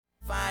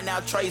find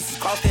out traces.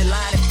 Cross that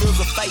line and feels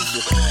a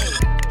faces.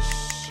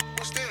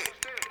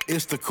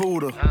 It's the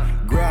cooler.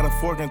 Grab a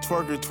fork and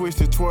twerk it,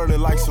 twist it, twirl it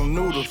like some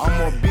noodles.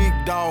 I'm a big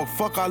dog,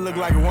 fuck I look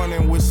like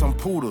running with some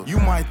poodle. You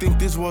might think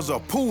this was a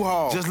poo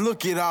hall, just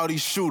look at all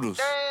these shooters.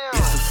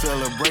 It's a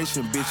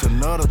celebration, bitch,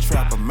 another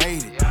trapper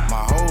made it.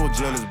 My whole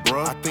jealous,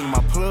 bruh, I think my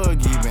plug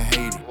even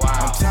hate it.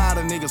 I'm tired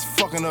of niggas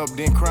fucking up,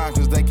 then crying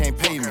cause they can't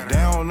pay me. They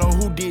don't know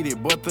who did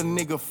it, but the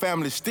nigga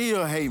family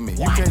still hate me.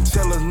 You can't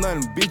tell us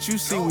nothing, bitch, you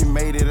see we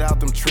made it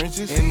out them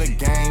trenches. In the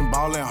game,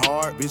 ballin'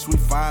 hard, bitch, we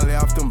finally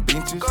off them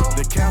benches.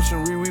 The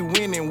caption read we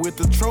winning with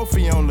the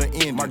trophy on the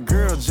end. My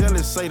girl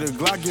jealous, say the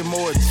Glock get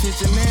more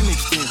attention and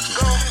extension.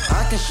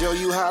 I can show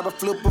you how to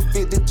flip a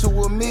 50 to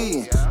a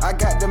million. I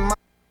got the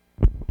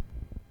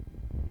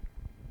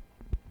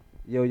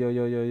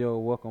Yo,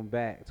 welcome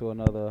back to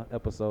another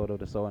episode of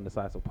the So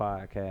Indecisive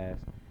Podcast.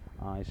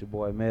 It's your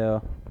boy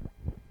Mel.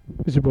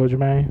 It's your boy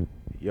Jermaine.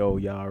 Yo,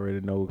 y'all already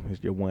know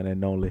it's your one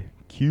and only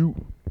Q.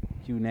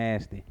 Q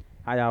Nasty.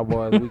 How y'all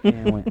boys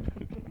weekend went?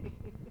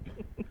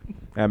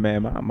 Hey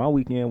man, my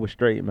weekend was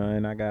straight,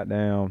 man. I got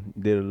down,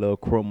 did a little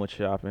chroma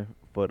shopping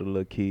for the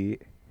little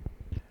kid.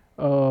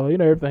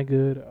 Everything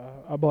good.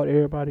 I bought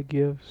everybody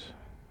gifts.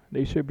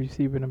 They should be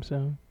receiving them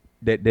soon.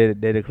 That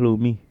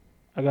include me.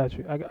 I got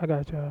you. I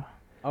got y'all.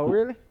 Oh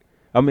really?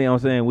 I mean, I'm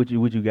saying what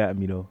you got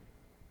me though.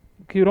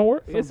 Q, don't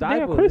worry. Some It's damn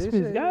diapers. Christmas.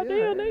 This shit,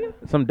 Goddamn, nigga.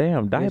 Some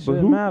damn diapers.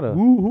 shouldn't matter.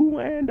 Who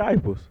wearing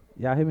diapers?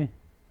 Y'all hear me?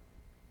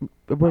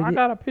 I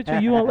got a picture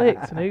of you on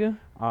Lex, nigga.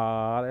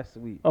 Aw, that's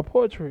sweet. A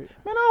portrait.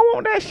 Man, I don't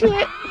want that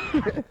shit.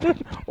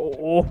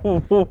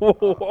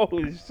 Oh,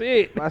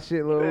 shit. My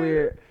shit a little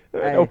weird.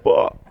 Hey, the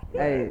fuck?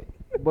 Hey,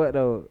 but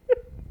though,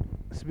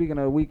 speaking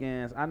of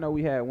weekends, I know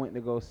we had went to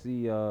go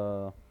see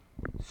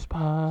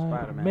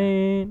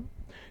Spider-Man.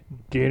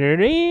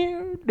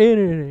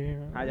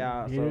 how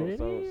y'all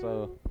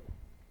so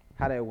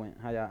how that went?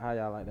 How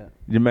y'all like that?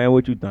 Jermaine,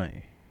 what you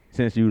think?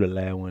 Since you the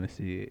last one to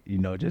see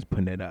it, just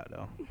putting it out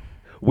though.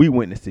 We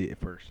went to see it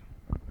first.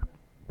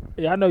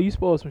 Yeah, I know you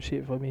spoiled some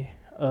shit for me.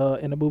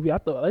 In the movie, I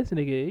thought this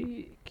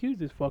nigga, Q's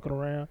just fucking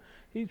around.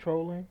 He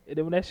trolling. And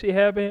then when that shit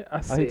happened, I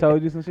said, He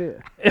told you some shit?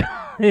 you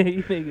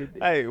nigga.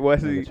 Hey,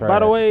 what's he? Nigga By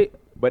the way,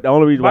 But the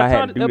only reason why by I the had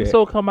time to the do that.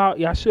 episode come out,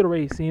 y'all should have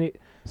already seen it.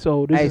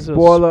 So this Hey, is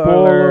spoiler a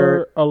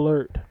spoiler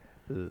alert.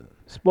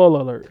 Spoiler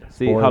alert.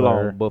 See, Spoiler. hold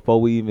on.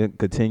 Before we even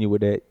continue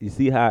with that, you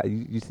see how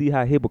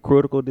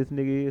hypocritical this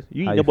nigga is?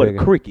 You How ain't you no but a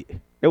figure? cricket.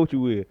 That's what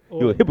you is.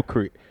 You're Oh. a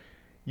hypocrite.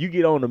 You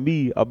get on to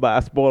me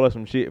about spoiling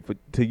some shit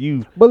to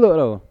you. But look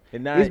though,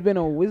 And now it's been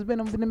a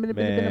minute.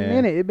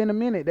 Man. It's been a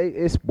minute.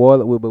 It's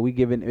spoiler, but we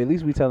giving at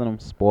least we telling them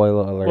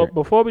spoiler alert. But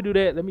before we do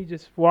that, let me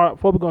just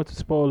before we go into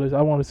spoilers,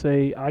 I want to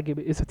say I give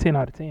it's a 10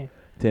 out of 10.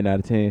 10 out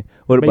of 10.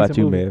 What Amazing about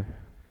you, movie. man?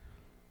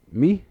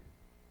 Me,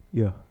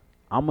 Yeah.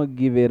 I'm gonna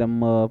give it a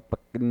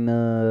motherfucking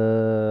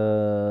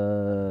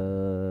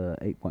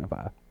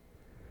 8.5.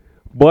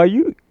 Boy,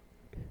 you.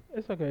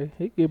 It's okay.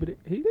 He give it.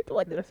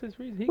 That's his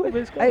reason. He give it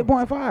his score.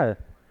 8.5.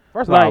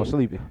 First of all, I Like, was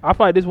sleepy. I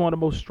feel like this is one of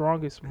the most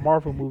strongest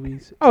Marvel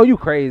movies. Oh, you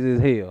crazy as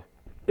hell.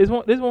 This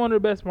is one of the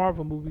best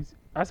Marvel movies.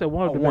 I said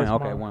one of the One. best.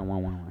 Okay,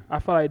 Marvel. one. I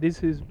feel like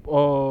this is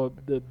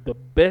the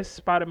best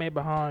Spider-Man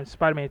behind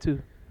Spider-Man 2.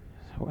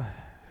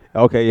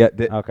 Okay, yeah.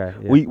 Okay.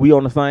 Yeah. We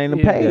on the same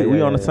Yeah, page. We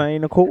on the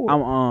same accord.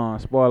 I'm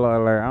spoiler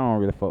alert.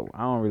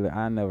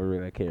 I never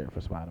really cared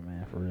for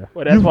Spider-Man for real.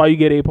 Well, that's why you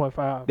get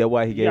 8.5. That's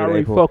why he gave You it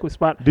already 8.5. fuck with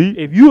Spider. Do you-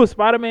 If you a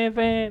Spider-Man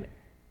fan,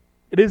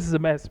 this is a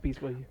masterpiece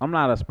for you. I'm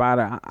not a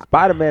spider.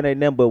 Spider-Man ain't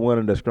nothing but one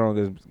of the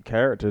strongest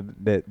characters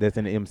that's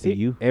in the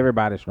MCU.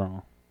 Everybody's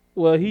strong.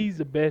 Well, he's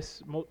the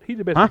best. He's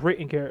the best Huh?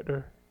 written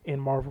character in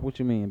Marvel. What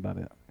you mean by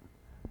that?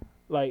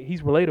 Like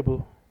he's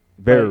relatable.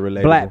 Very Like,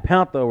 relatable. Black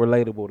Panther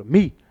relatable to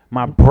me,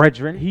 my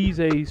brethren. He's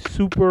a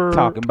super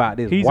Talking about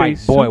this he's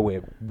white a boy sup-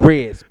 with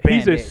red spandex.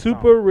 He's a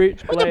super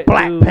rich What's a black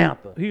Black dude.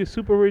 Panther? He's a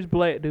super rich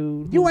black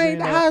dude. You who's ain't.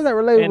 in How is that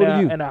relatable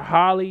to you? And a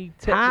highly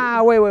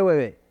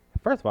Wait.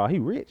 First of all, he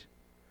rich.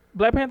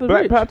 Black Panther's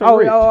Black rich. Panther Oh,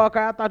 rich. okay.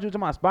 I thought you were talking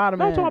about No,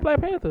 Spider-Man. I'm talking about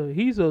Black Panther.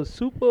 He's a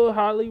super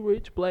highly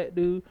rich black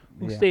dude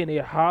who's Yeah. staying in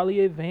a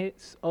highly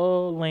advanced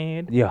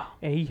land, Yeah.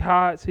 and he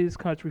hides his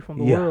country from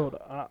the Yeah. world.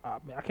 I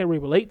can't really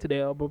relate to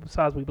that, but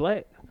besides we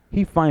black.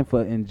 He fighting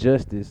for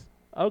injustice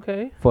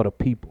Okay, for the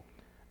people.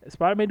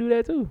 Spider-Man do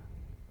that too.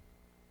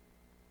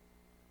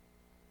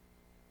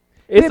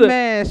 This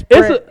man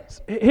spread.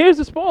 Here's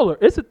the spoiler.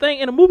 It's a thing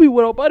in the movie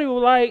where buddy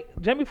was like,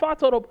 Jamie Foxx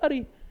told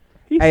buddy,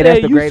 he Hey, said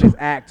that's the you greatest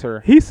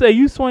actor. he said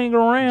you swing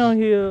around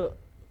here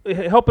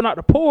helping out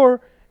the poor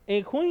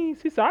in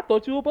Queens. He said I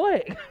thought you were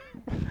black.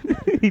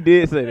 He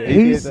did say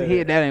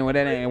that. That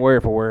ain't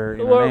word for word.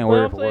 You know, Well, that ain't what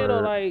word I'm for saying though,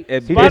 word. like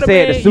If He just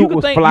said the Spider-Man, you suit could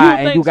was think- fly you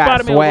and think you got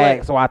Spider-Man was swag,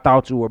 black. so I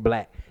thought you were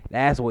black.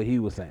 That's what he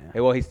was saying.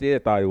 Well, he still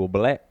thought he was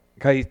black.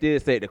 Because he still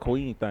said the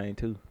queen thing,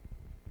 too.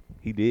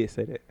 He did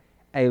say that.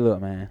 Hey, look,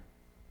 man.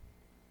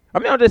 I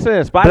mean, I'm just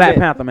saying, Black Spider-Man.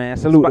 Panther, man.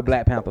 Salute to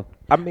Black Panther.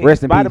 I mean,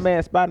 Rest in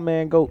peace.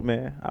 Spider-Man, GOAT,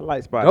 man. I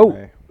like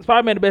Spider-Man.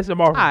 Spider-Man the best in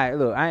Marvel. All right,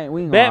 look,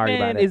 we ain't gonna argue about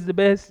Batman that. is the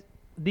best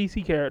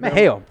DC character. Man,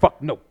 hell, fuck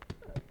no.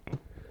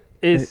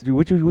 It's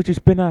What you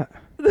spin out?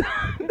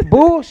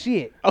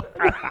 Bullshit.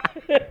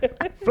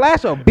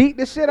 Flash will beat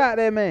the shit out of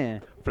that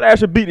man.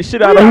 Flash will beat the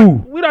shit out of who?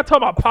 We not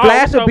talking about power.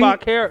 Flash We will talking about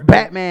beat character.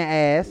 Batman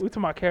ass. We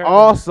talking about character.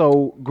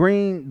 Also,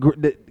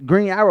 the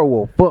Green Arrow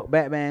will fuck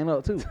Batman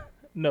up too.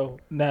 No,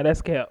 nah,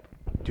 that's cap.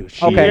 Dude,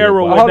 Okay.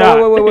 Arrow Hold would not.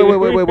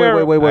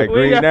 on, wait.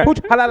 Green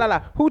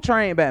Arrow. Who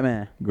trained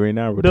Batman? Green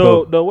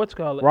Arrow. The what's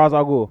called it? Ra's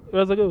al Ghul.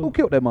 What's it Who called?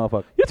 killed that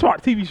motherfucker? You talking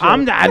about TV show?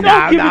 I'm not- Don't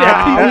nah, give me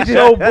that nah. TV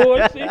show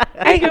bullshit.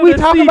 Ain't Give we it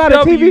talking about a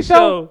CW TV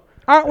show?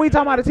 Aren't we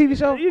talking about a TV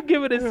show? You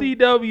give it a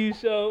CW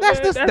show. That's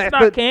man. the- That's that's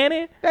not the-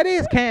 canon. That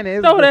is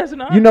canon. No, that's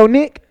not. You know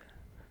Nick?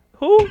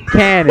 Who?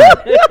 Canon.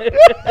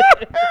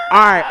 All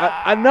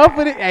right, enough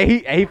of it.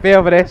 Hey, he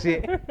fell for that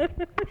shit.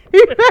 He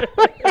fell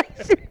for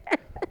that shit.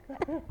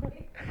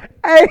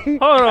 Hey,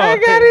 Hold on. I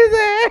got his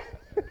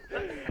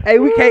ass. Hey,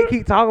 we can't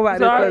keep talking about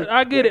So this.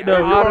 I get it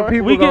though. All the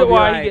people we gonna get be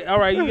why like- you get. All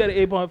right, you got an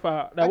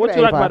 8.5. Now, I what get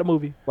you like 8.5. about the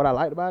movie? What I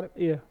liked about it?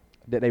 Yeah.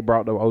 That they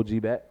brought the OG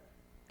back.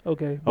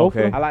 Okay. Both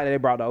Okay. of I them? like that they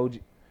brought the OG.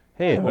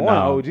 Hell, One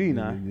nah. OG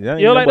now. You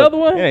don't like the other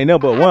one? It ain't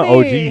nothing but I one mean,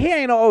 OG. He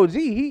ain't no OG.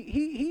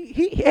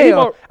 He hell,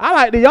 more- I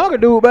like the younger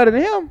dude better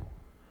than him.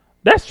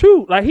 That's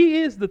true. Like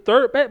he is the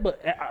third bat,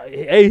 but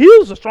hey, he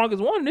was the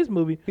strongest one in this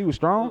movie. He was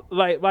strong.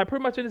 Like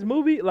pretty much in this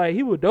movie, like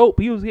he was dope.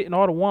 He was hitting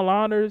all the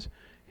one-liners.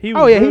 He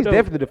was Oh yeah, real he's dope.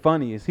 definitely the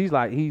funniest. He's the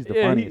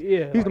Yeah, funniest. yeah,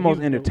 He's the like, most he was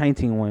dope.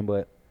 entertaining one.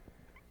 But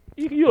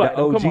You like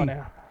the them. Come OG. on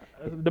now.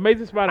 The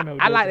Amazing Spider-Man.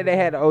 was I dope. like that they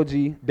had the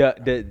OG.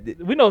 The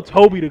We know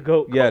Toby the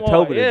GOAT. Come Yeah, on.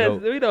 Toby the Yes,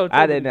 GOAT. We know Toby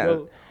I the did not-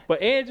 GOAT.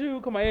 But Andrew,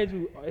 come on,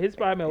 Andrew, his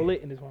Spider-Man was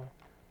lit in this one.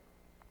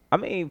 I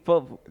mean,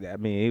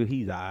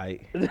 he's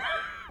alright.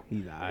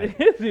 He's alright.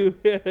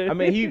 I I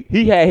mean,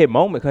 he had his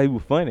moment because he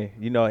was funny.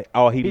 You know, He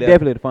left.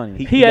 definitely the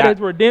funniest. He had got- his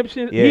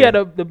redemption. Yeah. He had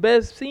the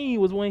best scene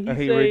was when he said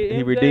he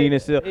MJ. redeemed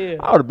himself. Yeah.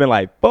 I would have been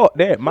like, fuck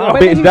that. My No, but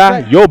then bitch he die,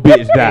 was like- your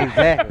bitch die.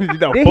 Exactly. You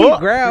know, Then he fuck.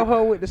 grab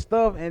her with the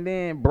stuff and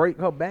then break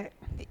her back.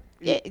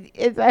 Yeah,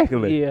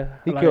 exactly. Yeah,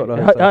 He like, killed her.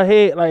 Her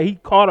head, like he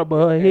caught her,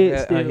 but her head Her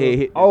still. head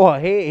hit. Oh, her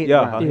head hit Yeah,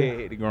 the her ground. head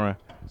hit the ground.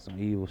 Some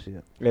evil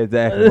shit.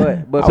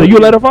 Exactly. But So you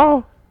let her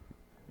fall?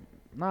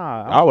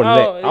 Nah. I would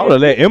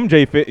have let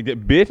MJ fit.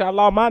 Bitch, I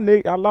lost my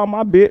nigga. I lost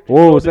my bitch.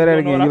 Whoa, You say that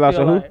don't know again. what You I lost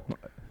feel your who?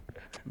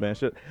 like. Man,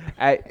 shit.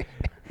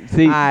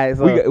 See, Alright,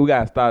 so- we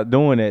gotta start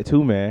doing that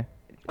too, man.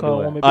 Call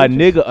what? women A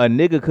bitches.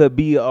 nigga could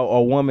be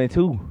a woman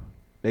too.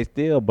 They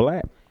still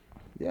black.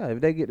 Yeah, if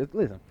they get this,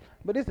 listen.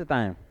 But this the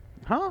thing,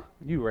 huh?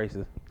 You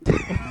racist.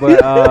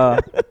 But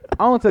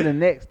on to the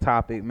next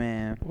topic,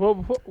 man.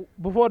 Well,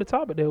 before the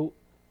topic, though.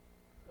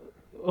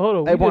 Hold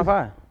on. we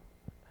 8.5.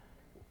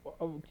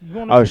 you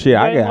wanna- Oh shit, you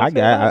I ain't wanna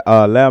got say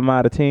that? 11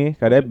 out of 10.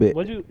 Cause that bitch.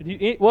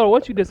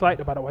 What you disliked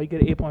about it? Why you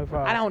get an 8.5?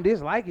 I don't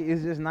dislike it.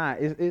 It's just not.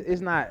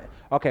 It's not.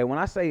 Okay, when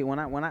I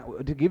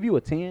to give you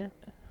a 10,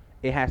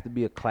 it has to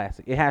be a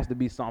classic. It has to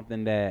be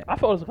something that I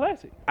thought it was a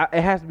classic.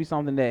 it has to be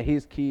something that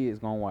his kids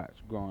gonna watch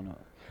growing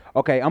up.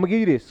 Okay, I'm gonna give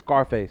you this.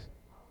 Scarface,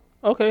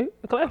 Okay,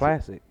 a classic.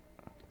 classic.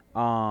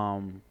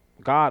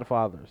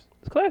 Godfathers,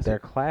 It's classic. they're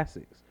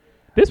classics.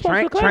 This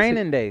one's a classic.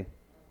 Training Day,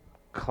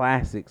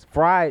 classics.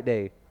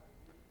 Friday,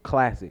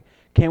 classic.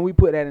 Can we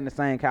put that in the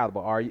same caliber?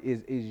 Or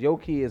is your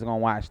kids gonna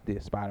watch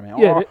this Spider-Man?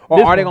 Yeah, or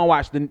this are they one. gonna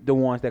watch the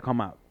ones that come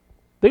out?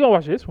 They gonna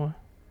watch this one.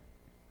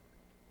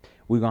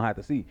 We're gonna have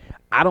to see.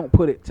 I don't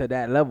put it to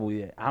that level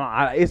yet.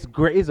 It's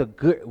great. It's a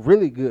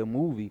really good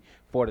movie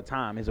for the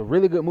time. It's a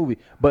really good movie.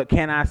 But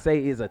can I say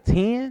it's a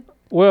 10?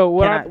 Well,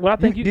 what I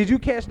think did you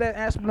catch that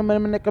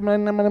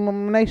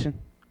explanation?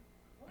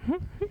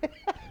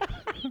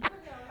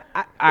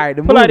 All right,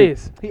 the Put like movie.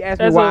 this. He asked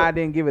me As why a- I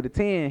didn't give it a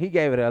 10. He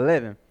gave it an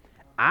 11.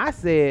 I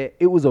said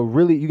it was a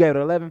really. You gave it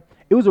an 11.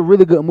 It was a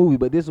really good movie.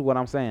 But this is what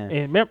I'm saying.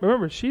 And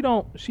remember, she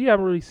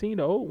haven't really seen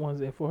the old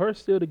ones, and for her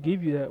still to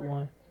give you that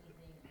one,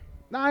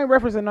 No, I ain't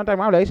referencing nothing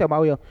about that.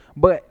 About you.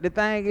 But the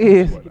thing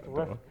is,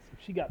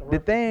 she got the.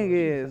 the thing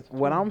is,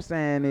 what I'm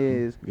saying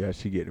is, Yeah,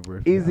 she get the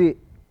reference. is it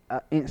an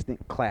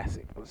instant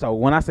classic? So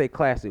when I say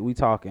classic, we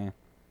talking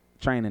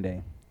Training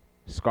Day,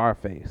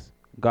 Scarface,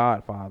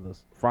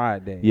 Godfathers,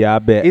 Friday. Yeah, I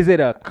bet. Is it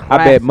a classic? I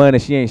bet money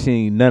she ain't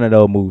seen none of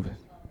those movies.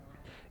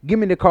 Give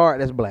me the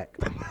card that's black.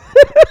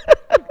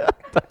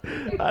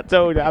 I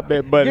told you, I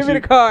bet money. Give me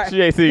the card.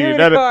 She ain't seen Give me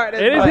none the of. card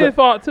that's And it's black. his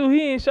fault too.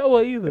 He ain't show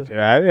her either.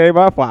 It ain't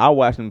my fault. I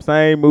watched them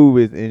same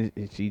movies and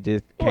she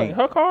just What, can't.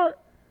 her card?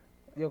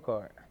 Your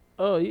card.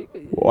 Oh,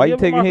 Why you give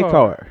her taking my his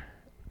card?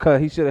 Cause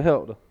he should have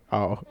helped her.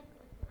 Oh,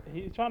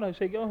 He's trying to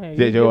shake your hand.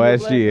 said your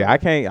ass shit. I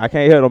can't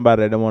help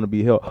nobody that don't want to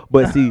be helped.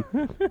 But see,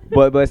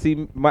 but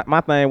see,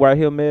 my thing right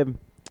here, man,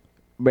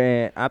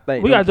 I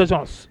think We gotta judge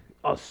on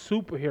a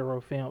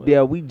superhero film.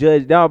 yeah, we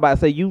judge. Now I'm about to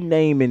say you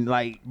naming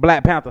like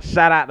Black Panther.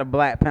 Shout out to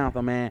Black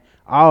Panther, man.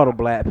 All the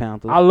Black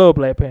Panthers. I love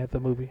Black Panther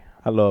movie.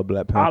 I love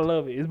Black I Panther.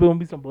 love it. It's gonna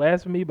be some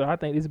blasphemy, but I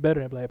think it's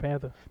better than Black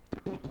Panther.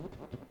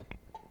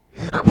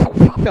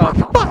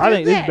 I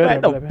think it's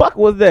better What than the Black fuck Panther.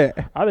 was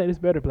that? I think it's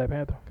better than Black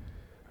Panther.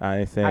 I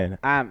ain't saying.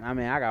 I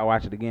mean, I gotta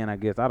watch it again. I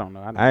guess I don't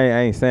know. I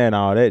ain't saying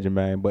all that,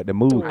 Jermaine. But the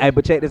movie. Hey,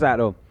 but check this out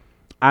though.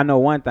 I know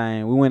one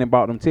thing. We went and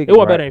bought them tickets. It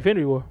was right? better than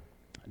Infinity War.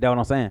 That's what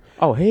I'm saying.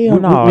 Oh hell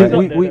no!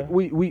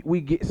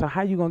 We get. So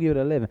how you gonna give it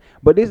 11?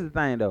 But this is the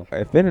thing though.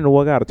 Infinity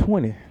War got a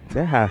 20.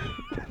 That high.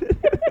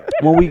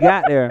 When we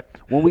got there,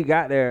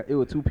 it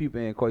was 2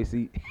 people in Koi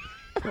seat.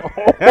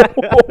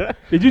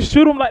 Did you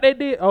shoot him like they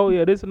did? Oh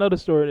yeah, this is another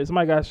story.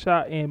 Somebody got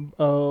shot in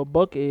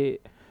Buckhead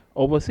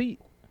over a seat.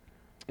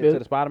 Into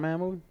the Spider-Man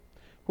movie.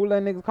 Who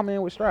let niggas come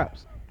in with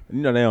straps?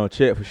 You know they don't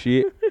check for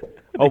shit.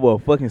 Over a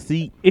fucking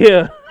seat.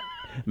 Yeah.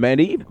 Man,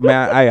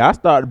 I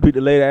started to beat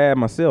the lady ass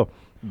myself.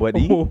 But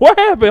what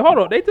happened? Hold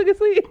on, they took a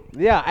seat.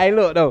 Yeah, hey,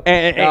 look though.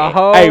 And the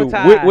whole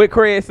time. What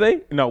Craig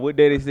say? No, what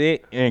Daddy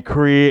said? And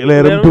Craig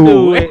let him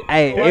do it.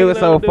 Hey, it was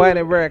so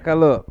funny, bro. Cause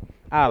look,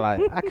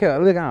 I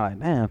kept looking. I'm like,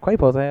 damn, Quay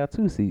supposed to have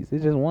 2 seats.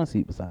 It's just 1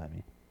 seat beside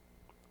me.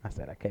 I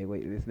said, I can't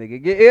wait till this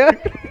nigga get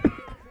here.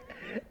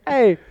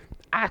 Hey,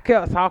 I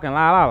kept talking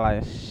loud. I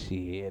was like,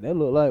 shit, that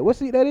look like what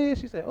seat that is?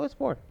 She said, oh, it's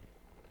 4.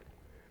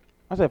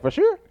 I said, for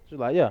sure? She was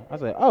like, yeah. I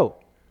said, oh,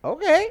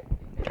 okay.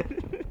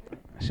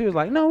 She was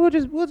like, no, we'll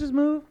just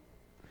move.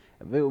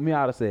 If it was me,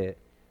 I would have said,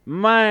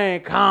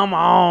 man, come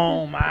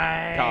on,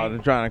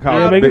 man. Trying to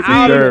call the big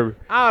service.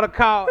 I would have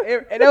called. They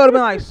would have been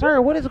like, sir,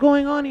 what is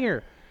going on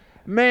here?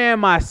 Man,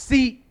 my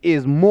seat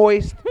is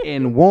moist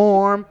and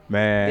warm.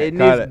 Man,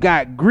 and it's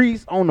got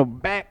grease on the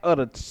back of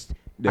I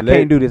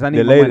can't do this. I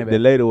need my money back. The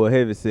lady was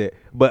heavy set.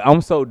 But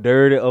I'm so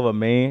dirty of a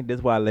man.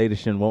 That's why lady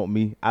shouldn't want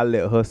me. I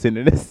let her sit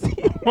in the seat.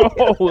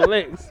 Oh,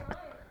 Lex.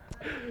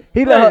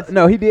 He let her,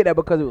 no, he did that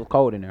because it was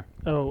cold in there.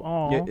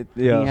 Oh,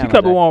 yeah. She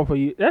kept it warm for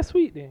you. That's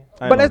sweet then.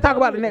 But let's talk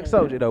about the next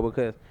subject though,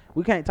 because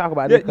we can't talk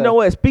about this. You know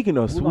what? Speaking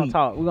of sweet,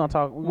 we're gonna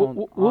talk.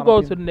 We'll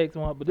go to the next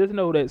one, but just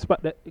know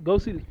that go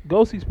see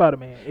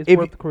Spider-Man. It's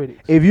worth the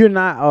critics. If you're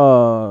not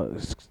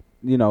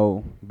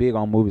big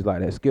on movies like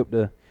that, skip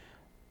the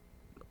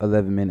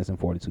 11 minutes and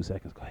 42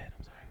 seconds. Go ahead.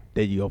 I'm sorry.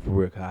 There you go for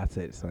real. Cause I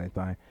said the same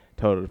thing.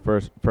 Told her the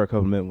first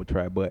couple minutes we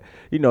tried, but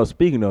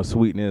speaking of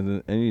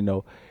sweetness,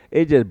 and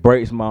it just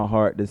breaks my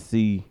heart to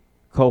see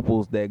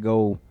couples that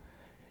go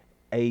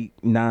 8,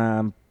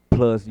 9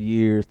 plus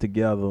years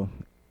together,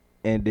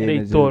 and then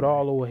they throw it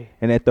all away.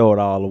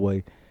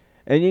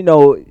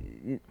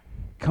 And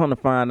come to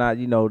find out,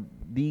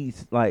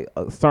 these like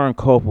certain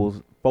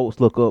couples folks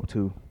look up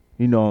to.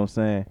 You know what I'm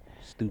saying?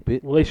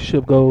 Stupid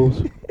relationship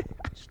goals.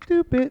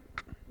 Stupid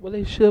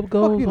relationship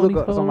goals. Fuck you look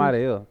up to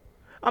somebody else.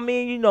 I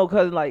mean,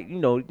 cause like Jay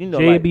and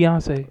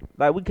Beyonce.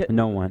 Like we can't.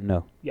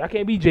 No. Yeah, I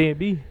can't be Jay and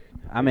B.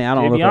 I mean, I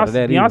don't look up to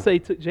that either.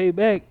 Beyonce took Jay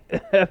back.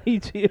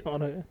 He cheated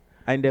on her.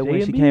 Ain't that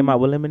when she came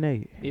out with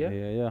Lemonade?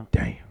 Yeah.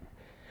 Damn.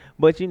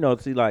 But see,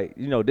 like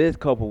this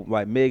couple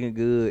like Megan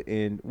Good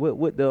and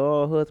what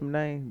the husband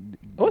name?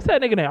 What's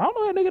that nigga name? I don't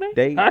know that nigga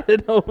name. I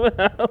don't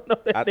know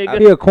that nigga.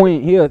 He a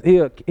queen. He a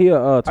twin.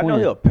 I know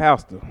he a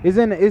pastor.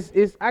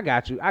 It's I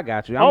got you. I'm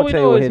All gonna we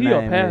tell you know what is his he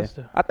a name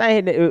pastor. I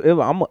think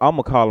I'm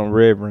gonna call him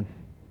Reverend.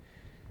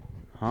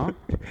 Huh?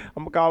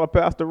 I'm gonna call him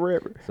Pastor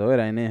Reverend. So it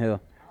ain't in here.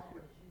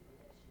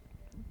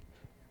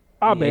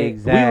 I bet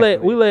exactly.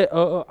 we let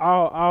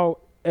our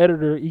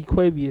editor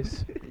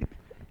Equavius.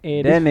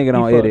 And that nigga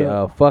don't edit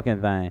a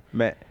fucking thing.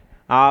 Man,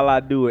 all I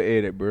do is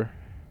edit, bro.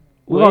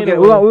 We're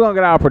gonna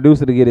get our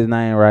producer to get his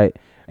name right,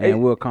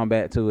 and we'll come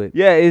back to it.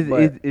 Yeah, it's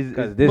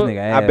because this nigga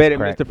ass I bet it,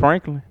 crack. Mr.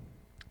 Franklin.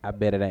 I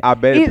bet it ain't. I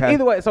bet it.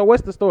 Either way, so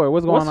what's the story?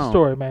 What's going on? What's the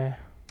story, man?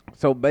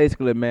 So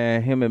basically,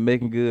 man, him and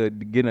Making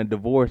Good getting a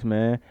divorce,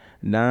 man.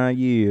 9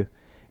 years.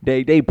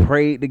 They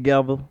prayed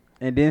together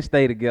and then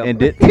stay together. And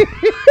then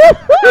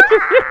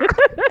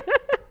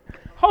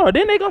hold on,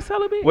 didn't they go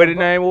celebrate? What his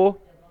name was?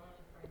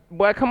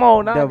 Boy, come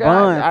on now,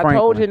 guys. I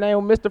told you his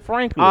name was Mr.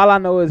 Franklin. All I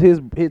know is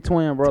his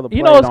twin brother.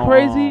 You know what's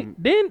crazy?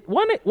 Then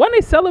when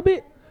they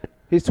celibate,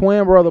 his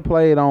twin brother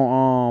played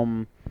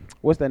on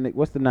what's the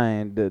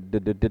name?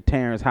 The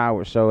Terrence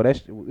Howard show.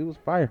 It was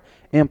fire.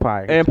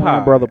 Empire. His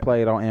twin brother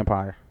played on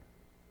Empire.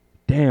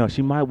 Damn,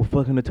 she might be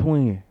fucking a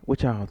twin.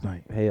 What y'all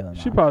think? Hell no.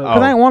 She probably.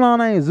 Cause ain't one of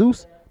them named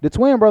Zeus. The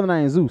twin brother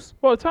named Zeus.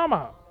 Well, time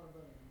out.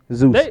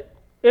 Zeus.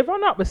 If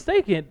I'm not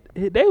mistaken,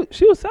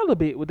 she was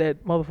celibate with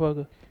that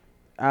motherfucker.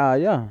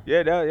 Yeah.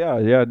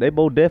 Yeah. They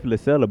both definitely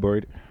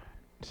celebrating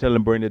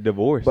the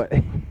divorce. But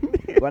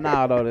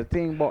now though, the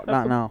team bought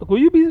not now. Will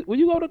you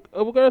go to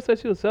a girl said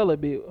she was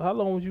celibate? How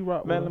long would you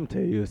rock? Man, let me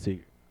tell you a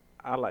secret.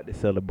 I like to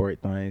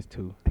celebrate things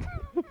too.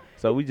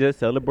 So we just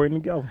celebrating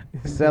together.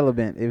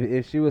 Celibate.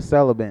 If she was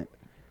celibate,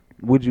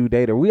 would you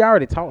date her? We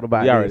already talked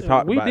about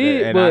it. We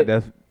did,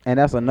 and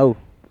that's a no.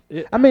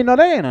 Yeah. I mean, no,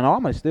 that ain't a no.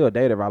 I'm gonna still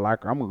date her if I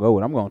like her. I'm gonna go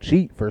with her. I'm gonna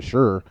cheat for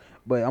sure,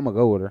 but I'm gonna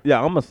go with her.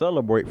 Yeah, I'm gonna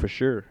celebrate for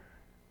sure.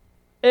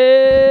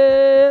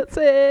 It's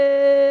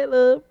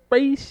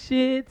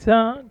celebration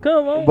time.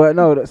 Come on. But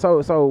no,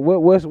 so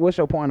what's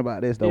your point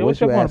about this though? Yeah, what's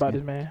your point asking? about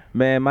this, man?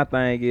 Man, my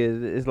thing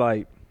is, it's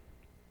like,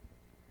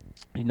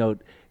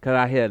 cause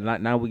I hear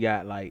now we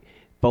got like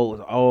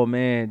folks. Oh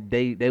man,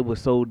 they were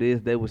so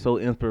this, they were so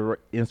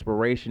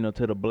inspirational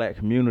to the black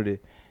community,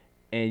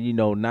 and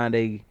now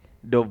they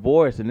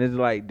divorced, and it's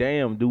like,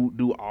 damn,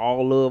 do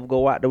all love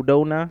go out the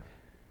door now?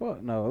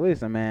 Fuck no.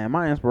 Listen, man.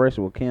 My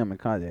inspiration was Kim and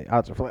Kanye.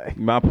 Ultra Flag.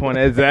 My point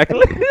exactly.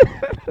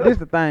 This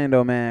the thing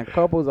though, man.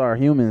 Couples are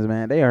humans,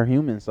 man. They are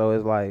humans, so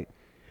it's like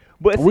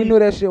But we see, knew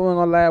that shit wasn't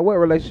gonna last. What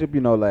relationship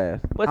you know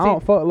last? But I see-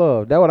 don't fuck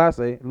love. That's what I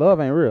say. Love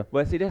ain't real.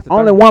 But see, that's the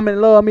Only thing. woman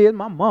that love me is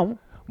my mama.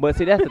 But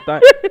see, that's the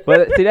thing.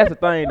 But see, that's the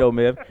thing though,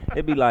 man.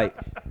 It be like,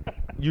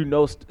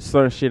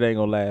 certain shit ain't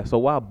gonna last. So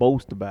why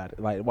boast about it?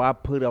 Like, why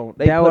put on?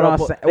 They That put what up.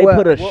 I'm saying. They Well,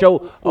 put a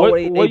show. Oh,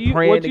 they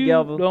praying what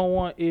together. you don't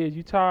want is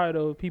you tired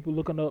of people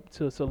looking up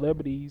to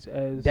celebrities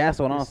as That's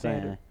what the I'm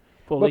standard saying.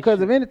 for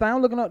Because if relationship. anything,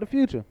 I'm looking up the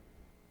future.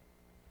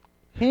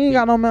 He ain't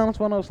got no mountains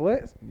for no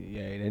sluts.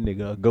 Yeah, that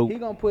nigga a goat. He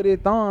gonna put his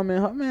thumb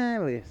in her.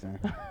 Man, listen.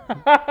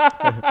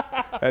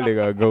 That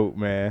nigga a goat,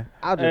 man.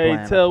 I'll just Hey,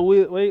 playing. tell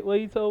Will. Wait, what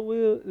you told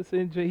Will?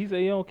 Send He said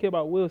he don't care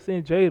about Will.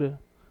 Send Jada.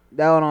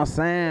 That's what I'm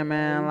saying,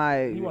 man.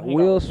 Like You wanna hang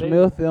out Will with Jada?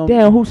 Smith them.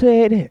 Damn, who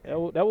said that?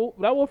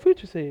 That what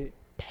Future said.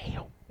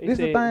 Damn. They This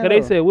the said, thing, 'cause they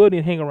though. said Will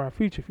didn't hang around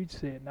Future. Future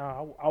said,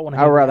 nah, I want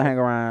to. I'd rather hang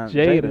around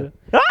Jada.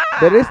 Jada.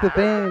 But it's the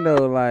thing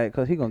though, like,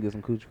 cause he gonna get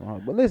some coochie from her.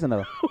 But listen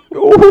though,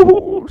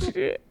 Ooh,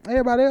 shit.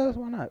 everybody else,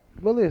 why not?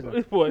 But listen,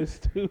 This boy is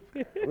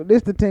stupid. but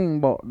this the thing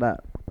about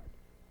that.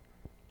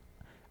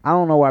 I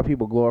don't know why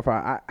people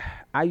glorify.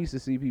 I used to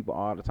see people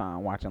all the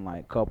time watching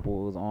like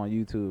couples on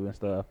YouTube and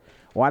stuff.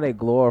 Why they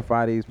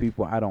glorify these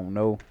people, I don't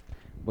know.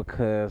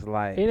 Because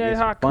like Ain't that it's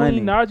how funny.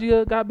 Queen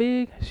Nadia got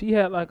big? She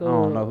had like a, I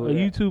don't know who a that.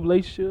 YouTube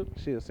relationship.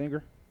 She a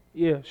singer.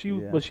 Yeah,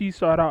 Yeah. but she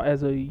started out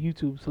as a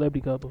YouTube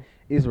celebrity couple.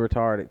 It's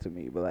retarded to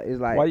me, but like, it's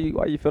like Why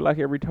you feel like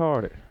it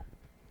retarded?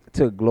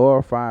 to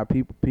glorify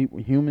people,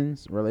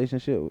 humans,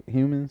 relationship with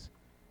humans.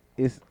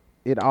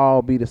 It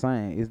all be the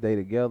same. It's they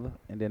together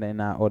and then they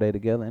not, or they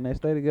together and they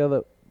stay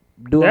together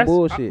doing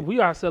bullshit. We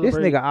are This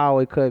celebrating. nigga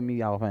always cut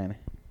me off, ain't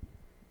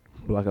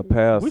he? Like a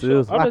pair of We should-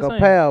 scissors. I'm Like just a saying.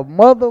 pair of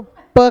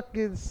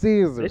motherfucking They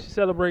scissors. should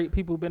celebrate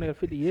people who've been there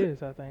 50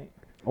 years, I think.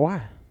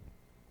 Why?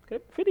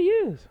 Okay, 50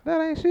 years. That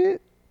ain't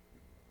shit.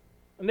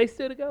 And they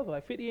still together.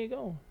 Like 50 ain't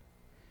gone.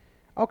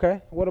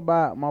 Okay, what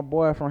about my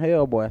boy from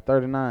Hellboy,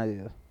 39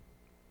 years?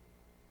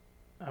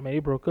 I mean, they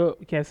broke up.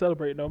 We can't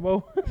celebrate no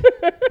more.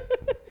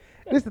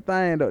 This the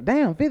thing though.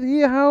 Damn, 50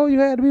 years. How old you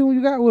had to be when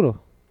you got with her?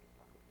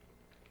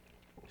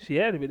 She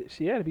had to be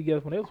together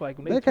when they was like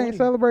when They they can't 20.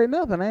 celebrate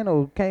nothing.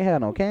 Can't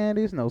have no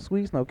candies, no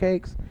sweets, no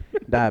cakes.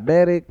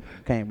 Diabetic,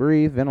 can't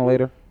breathe,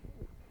 ventilator.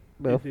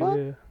 The fuck?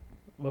 Yeah.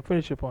 But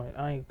finish your point.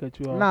 I ain't cut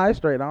you off. Nah, it's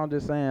straight. I'm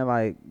just saying,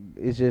 like,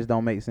 it just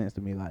don't make sense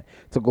to me. Like,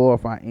 to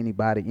glorify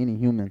anybody, any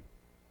human,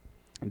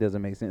 it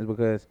doesn't make sense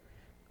because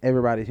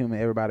everybody's human.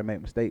 Everybody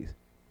make mistakes.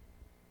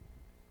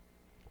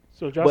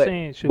 So y'all But-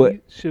 saying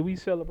but- should we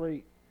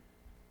celebrate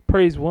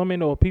praise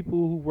women or people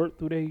who work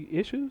through their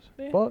issues?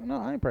 Then? Fuck no,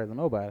 I ain't praising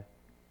nobody.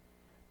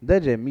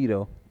 That's just me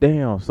though.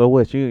 Damn. So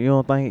what? You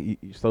don't think?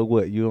 So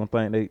what? You don't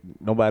think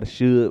nobody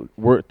should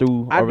work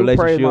through I a do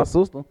relationship? praise my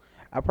sister.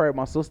 I praise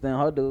my sister and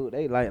her dude.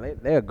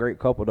 They a great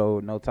couple though.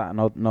 No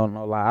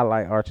lie. I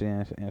like Archie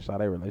and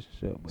Sade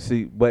relationship. But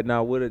See, but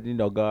now what if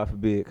God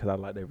forbid? Because I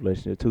like their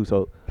relationship too.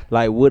 So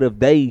like, what if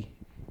they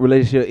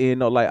relationship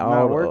end up like not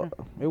all working.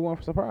 It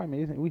won't surprise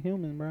me. We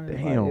human, bro. It's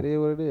like, Damn. it is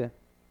what it is.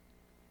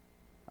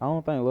 I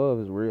don't think love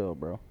is real,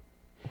 bro.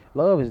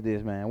 Love is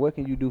this, man. What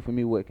can you do for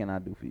me? What can I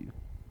do for you?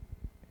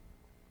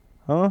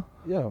 Huh?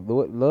 Yeah,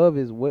 love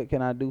is what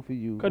can I do for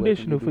you? What can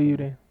Conditional do for you me?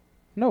 then.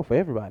 No, for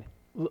everybody.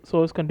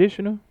 So it's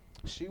conditional.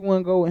 She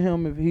wouldn't go with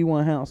him if he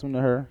wasn't handsome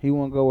to her. He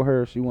wouldn't go with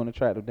her if she wasn't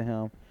attractive to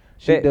him.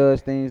 She That-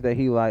 does things that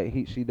he like.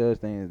 She does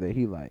things that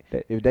he like.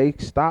 If they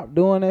stop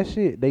doing that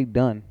shit, they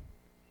done.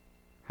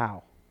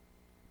 How?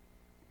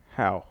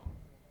 How?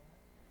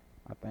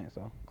 I think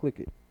so. Click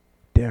it.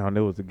 Damn,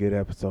 that was a good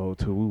episode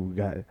too. We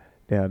got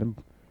down them.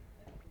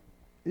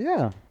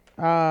 Yeah.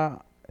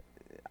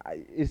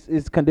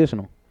 It's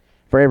conditional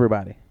for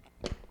everybody.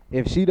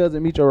 If she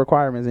doesn't meet your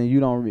requirements and you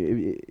don't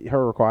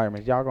her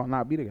requirements, y'all gonna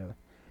not be together.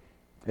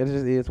 It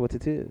just is what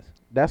it is.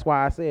 That's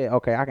why I said,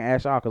 okay, I can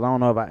ask y'all because I don't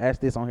know if I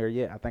asked this on here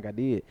yet. I think I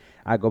did.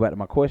 I go back to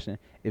my question.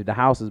 If the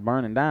house is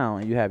burning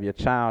down and you have your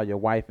child, your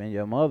wife, and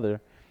your mother,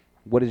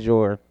 what is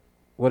your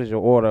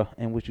order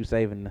and what you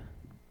saving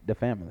the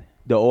family?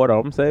 The order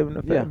I'm saving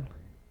the Yeah. family.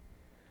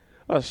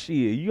 Oh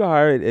shit, you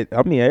already.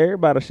 I mean,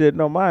 everybody should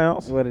know my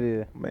answer. What it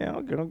is? Man,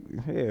 I'm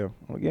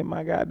gonna get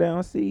my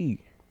goddamn seed.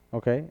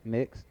 Okay,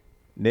 next.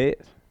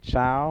 Next.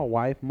 Child,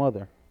 wife,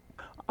 mother.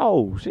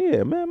 Oh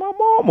shit, man, my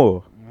mama.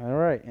 All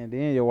right, and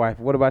then your wife.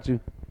 What about you?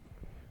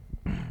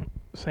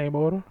 Same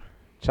order.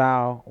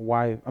 Child,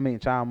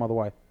 mother,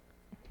 wife.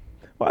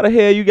 Why the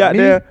hell you got Me?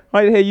 there?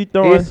 Why the hell you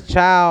throwing? It's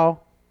child,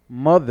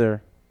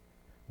 mother.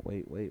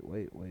 Wait.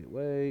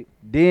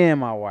 Then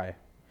my wife.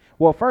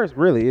 Well, first,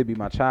 really, it'd be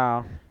my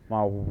child,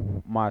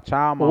 my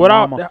child, my What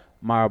I- mama,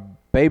 my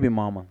baby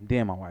mama,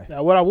 then my wife.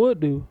 Now, what I would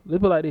do,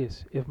 let's put it like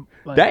this: if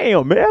like,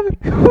 Damn, man.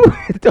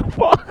 What the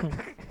fuck?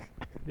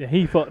 yeah,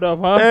 he fucked up,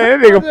 huh?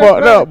 Man, that nigga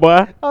fucked up,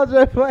 boy. I was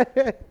just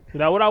playing.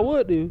 Now, what I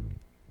would do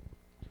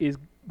is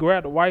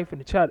grab the wife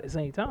and the child at the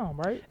same time,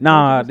 right?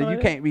 Nah, Don't you do you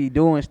something can't be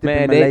doing Man,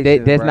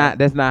 stipulations,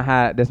 that's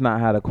bro. not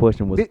how the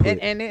question was put.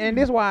 And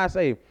this why I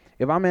say,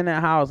 if I'm in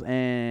that house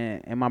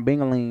and my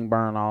bingaling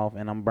burn off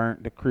and I'm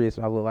burnt to crisp,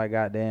 I look like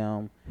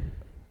goddamn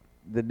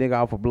the nigga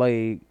off a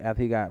blade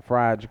after he got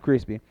fried to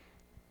crispy.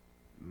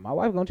 My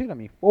wife gonna cheat on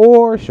me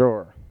for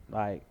sure.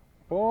 Like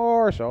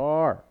for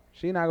sure.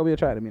 She not gonna be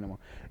attracted to me no more.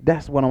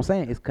 That's what I'm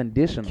saying. It's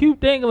conditional. Cute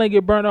dangling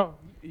get burnt off.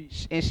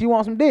 And she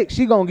wants some dick.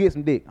 She gonna get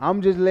some dick.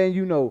 I'm just letting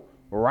you know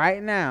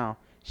right now.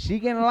 She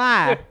can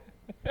lie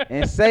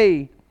and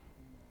say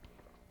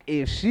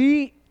if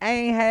she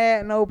ain't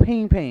had no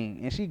ping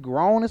and she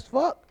grown as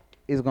fuck,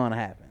 it's gonna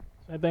happen.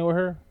 Same thing with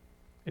her.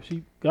 If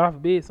she, God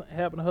forbid, something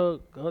happened to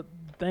her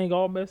thing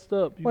all messed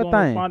up, you What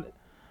gonna thing? find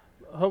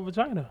her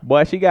vagina.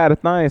 Boy, she got a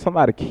thing.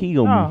 Somebody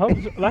kill Nah,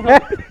 me.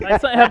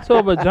 like something happened to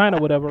her vagina,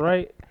 whatever,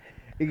 right?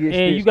 It gets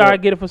And you stitched gotta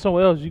up. get it for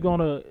somewhere else. You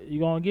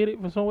gonna get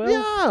it for somewhere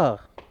else?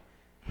 Yeah.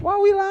 Why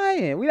we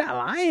lying? We not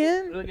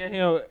lying. Look at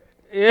him.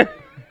 Yeah.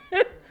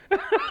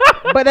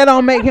 But that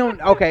don't make him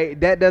okay.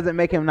 That doesn't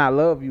make him not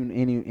love you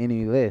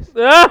any less.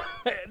 How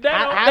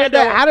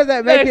does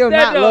that make him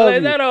not love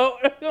you? That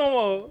don't. Come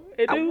on.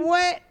 It do.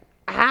 What?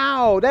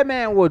 How? That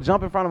man will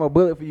jump in front of a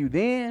bullet for you.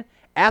 Then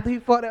after he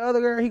fucked the other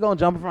girl, he gonna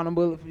jump in front of a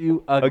bullet for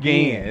you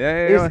again.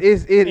 Yeah. It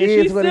is And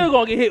she's what still it-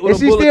 gonna get hit with and a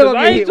she bullet. still 'Cause gonna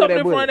I get ain't hit with jumping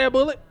that in front of that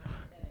bullet.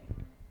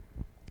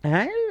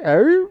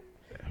 Hey,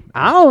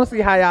 I don't see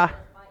how y'all.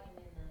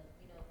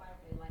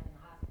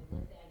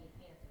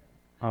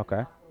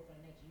 Okay.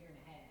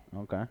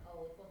 Okay.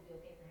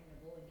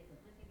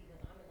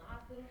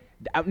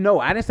 No,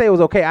 I didn't say it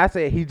was okay. I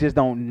said he just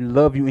don't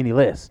love you any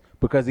less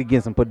because he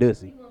gets some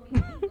pussy.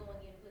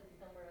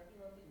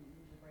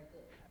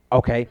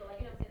 Okay.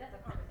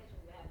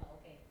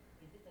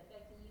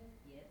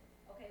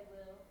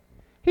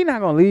 He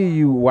not gonna leave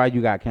you while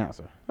you got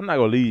cancer. I'm not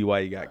gonna leave you while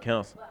you got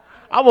cancer.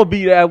 I'm gonna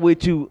be there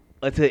with you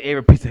until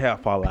every piece of hair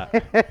fall out.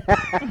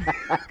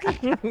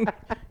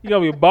 You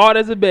gonna be bald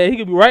as a bed. He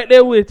could be right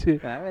there with you.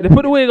 They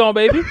put the wig on,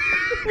 baby.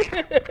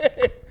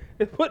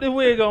 They put the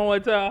wig on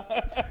one time.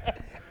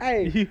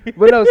 Hey,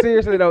 but no,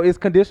 seriously though, it's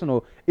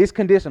conditional. It's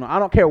conditional. I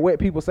don't care what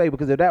people say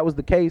because if that was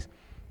the case,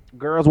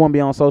 girls won't be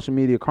on social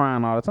media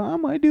crying all the time. I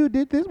might do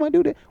this, might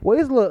do that. Well,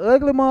 it's a little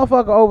ugly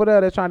motherfucker over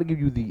there that's trying to give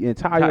you the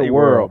entire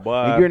world, boy.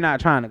 and you're not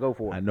trying to go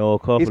for it. I know a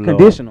couple. It's of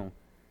conditional.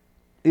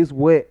 It's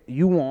what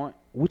you want,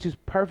 which is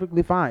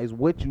perfectly fine. It's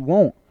what you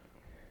want.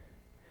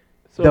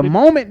 So The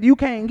moment you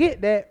can't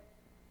get that,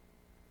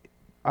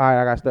 all right,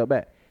 I got to step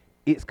back.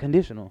 It's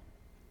conditional.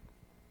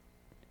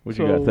 What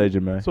you gotta say,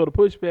 Jermaine? So the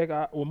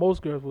pushback, what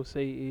most girls will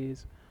say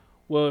is,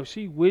 well, if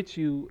she with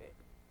you,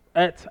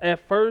 at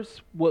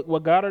first,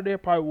 what got her there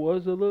probably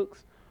was the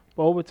looks,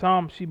 but over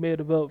time she may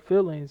develop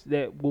feelings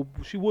that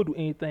she would do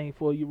anything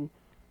for you.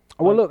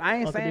 Well, look, I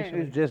ain't saying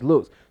it's just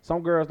looks.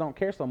 Some girls don't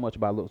care so much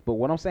about looks, but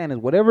what I'm saying is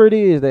whatever it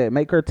is that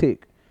make her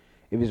tick,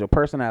 if it's your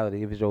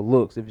personality, if it's your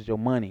looks, if it's your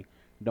money,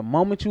 the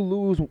moment you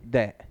lose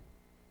that,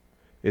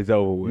 It's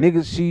over with.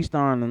 niggas, she's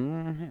starting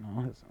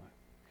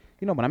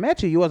to, when I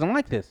met you, you wasn't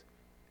like this.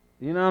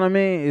 You know what I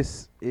mean?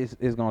 It's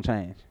gonna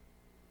change.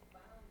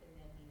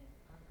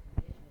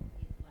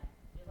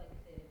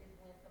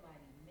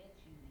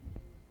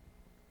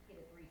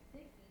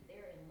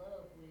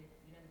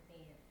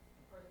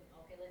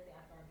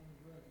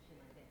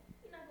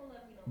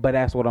 But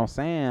that's what I'm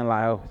saying.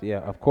 Like, oh, yeah,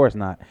 of course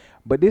not.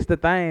 But this the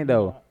thing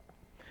though.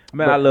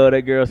 Man, I love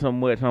that girl so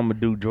much. I'm gonna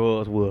do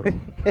drugs with her.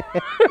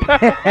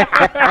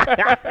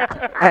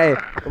 Hey,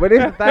 but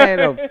this the thing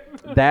though.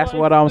 That's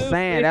what I'm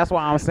saying. That's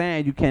why I'm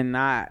saying you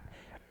cannot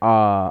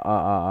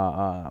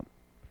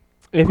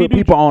If put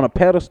people on a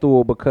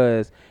pedestal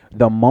because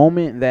the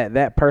moment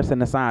that person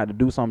decide to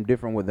do something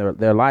different with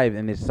their life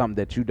and it's something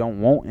that you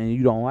don't want and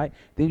you don't like,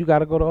 then you got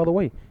to go the other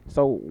way.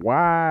 So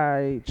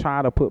why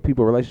try to put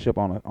people relationship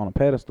on a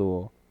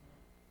pedestal?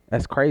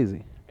 That's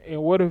crazy.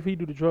 And what if he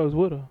do the drugs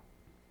with her?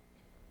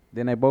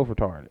 Then they both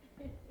retarded.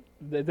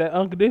 Is that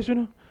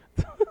unconditional?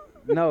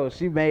 No,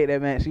 she made that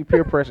man. She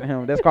peer pressured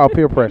him. That's called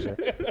peer pressure.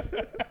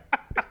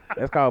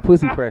 That's called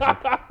pussy pressure.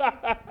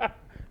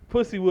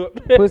 Pussy whoop.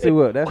 Pussy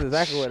whip. That's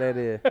exactly what that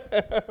is.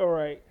 All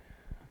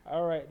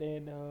right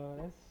then.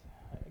 That's,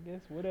 I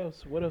guess.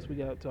 What else we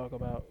got to talk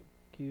about?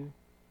 Q.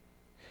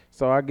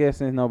 So I guess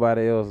since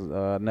nobody else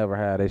never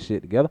had their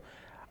shit together,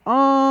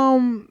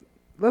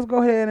 let's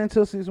go ahead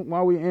into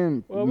while we're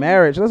in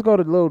marriage. Let's go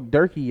to Lil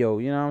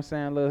Durkio. You know what I'm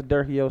saying? Lil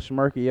Durkio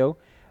Schmirkio.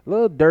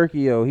 Lil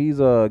Durkio. He's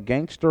a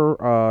gangster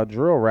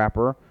drill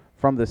rapper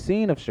from the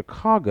scene of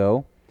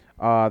Chicago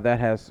that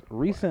has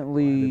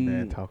recently. Why the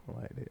man talking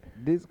like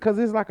that? Because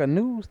it's like a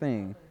news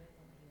thing.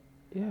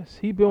 Yes,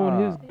 he been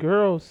with his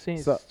girl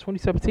since so-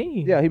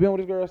 2017. Yeah, he been with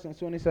his girl since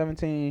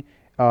 2017.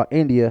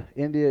 India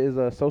is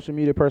a social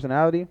media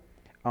personality,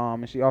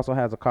 and she also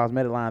has a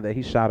cosmetic line that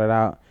he shouted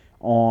out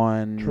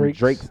on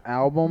Drake's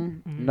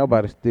album. Mhm.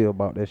 Nobody still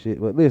bought that shit,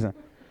 but listen,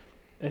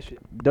 That shit.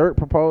 Dirk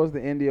proposed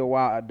to India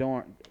while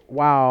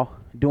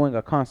doing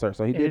a concert.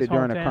 So he In did his it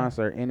during a hometown.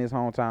 concert in his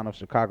hometown of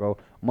Chicago.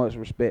 Much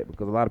respect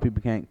because a lot of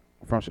people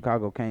from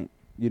Chicago can't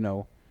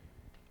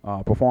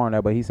perform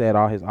that, but he said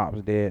all his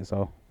ops dead.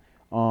 So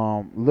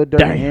Lil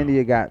Durk in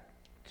India got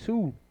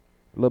two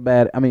Lil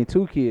Bad. I mean,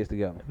 2 kids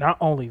together. Not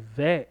only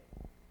that,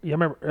 you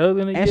remember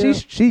earlier in the And year,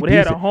 she when they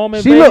had a decent. home She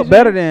invasion? looked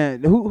better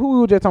than who we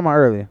were just talking about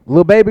earlier.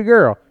 Little baby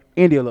girl.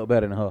 India looked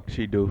better than her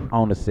She do.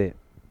 on the set.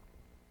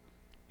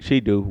 She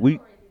do. We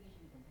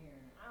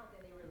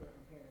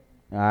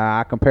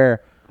I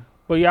compare.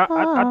 But yeah,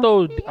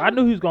 I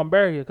knew he was gonna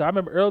marry her. Cause I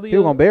remember earlier He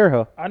was gonna bury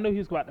her. I knew he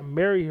was about to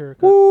marry her.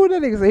 Ooh,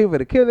 that nigga said he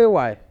would have killed his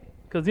wife.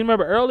 Cause you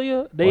remember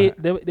earlier there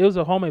was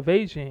a home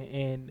invasion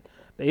and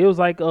it was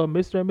like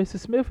Mr. and Mrs.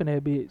 Smith and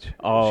that bitch.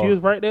 Oh. She was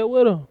right there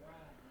with him.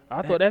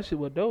 I thought that shit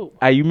was dope.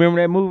 Hey, you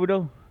remember that movie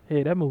though?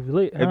 Hey, that movie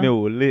lit. That Huh?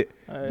 movie was lit.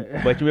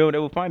 Uh, But you remember they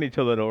would find each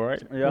other though,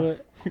 right?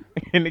 but-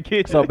 In the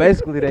kitchen. So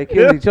basically, they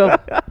killed each other.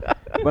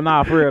 But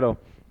nah, for real though.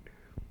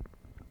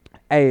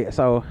 Hey,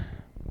 so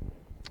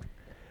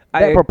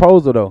that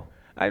proposal though.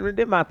 I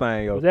did my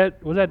thing, yo. was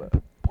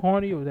that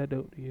corny or was that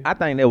dope to you? I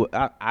think that was,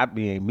 I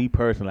being me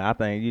personally, I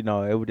think, you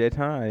know, it was that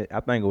time, I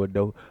think it was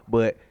dope.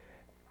 But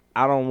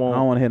I don't I don't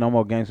want, want to hear no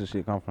more gangster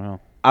shit come from him.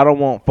 I don't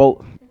want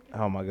folks,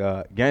 oh my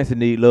God, gangsta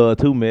need love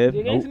too, man.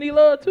 Yeah, Gangsta need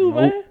love too, Nope.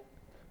 man.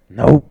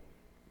 Nope.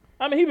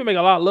 I mean, he been making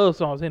a lot of love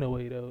songs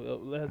anyway,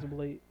 though. As of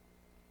late.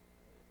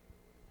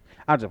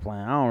 I'm just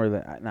playing.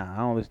 I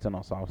don't listen to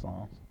no soft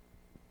songs.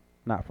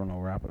 Not from no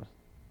rappers.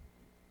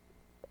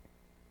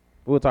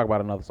 We'll talk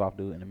about another soft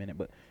dude in a minute,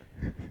 but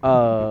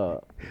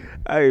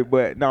Hey,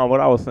 but no, what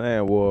I was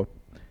saying was,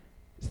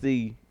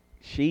 see,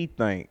 she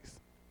thinks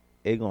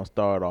it's gonna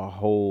start a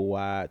whole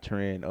wide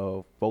trend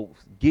of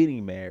folks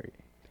getting married.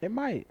 it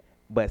might.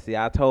 But see,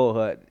 I told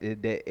her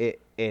that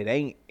it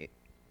ain't,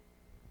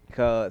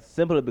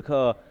 simply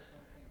because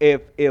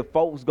if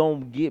folks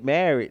gonna get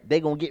married,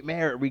 they gonna get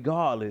married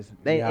regardless.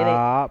 It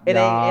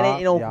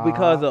ain't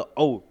because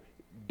of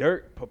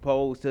Dirk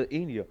proposed to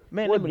India.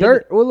 Man, Well, let me-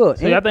 Dirt. Well, look.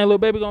 So y'all think Lil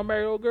Baby gonna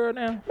marry old girl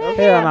now?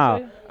 Hell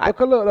no. Look,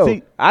 look though.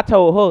 See, I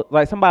told her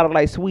like somebody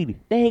like Sweetie,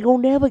 they ain't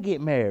gonna never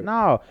get married.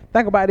 No,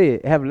 think about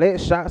it. Have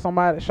Lex shot at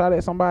somebody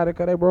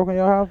because they broke in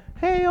your house?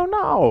 Hell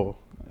no.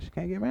 She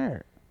can't get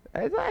married.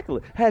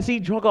 Exactly. Has she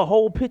drunk a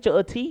whole pitcher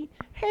of tea?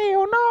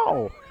 Hell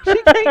no.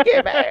 She can't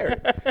get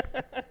married.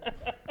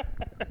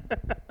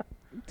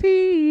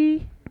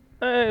 Tea.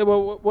 Hey,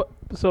 well,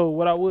 so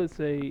what I would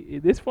say,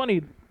 it's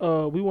funny.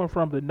 We went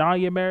from the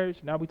 9-year marriage.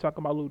 Now we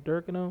talking about Lil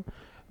Durk and them.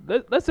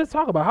 Let's just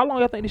talk about how long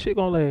y'all think this shit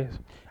gonna last.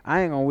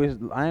 I ain't gonna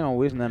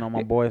wish nothing on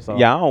my boy. So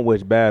Yeah, I don't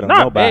wish bad on Not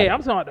nobody. bad.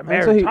 I'm talking about the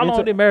Until marriage. he- How long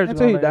until- did marriage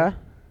until he gonna last? die.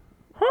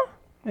 Huh?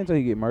 Until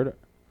he get murdered.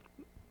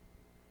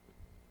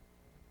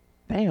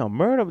 Damn,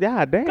 murder.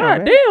 God damn.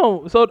 God man.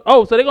 damn. So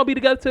they gonna be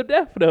together till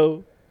death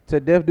though. To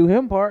death do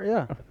him part.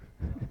 Yeah.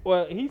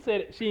 Well, he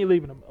said she ain't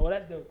leaving him. Oh,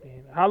 that's dope.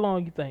 Then. How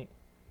long you think?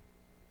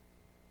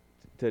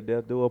 To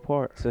death do a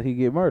part. So he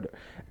get murdered.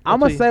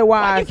 I'm gonna see. say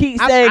why. Why you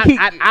keep I- saying I, keep-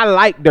 I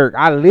like Dirk.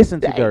 I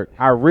listen to Dang. Dirk.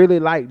 I really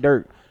like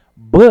Dirk.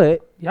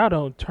 But Y'all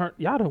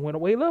done went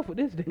away left with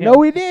this. Damn. no,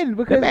 we didn't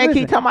because The man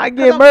listen, keep talking about cause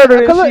getting I'm- murdered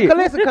and cause look, shit. Cause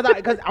listen,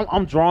 because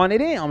I'm drawing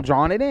it in. I'm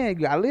drawing it in. You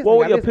gotta listen. What you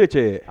was gotta your listen.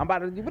 picture at? I'm about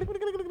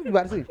to. You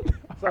about to see.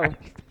 So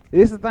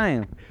this is the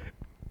thing.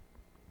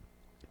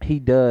 He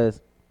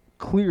does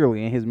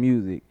clearly in his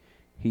music.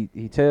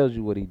 He tells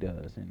you what he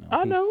does. You know.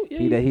 I know,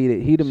 yeah, He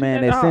the Shit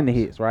man at that send the ops.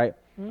 hits, right?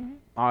 Mhm.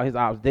 All his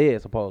ops dead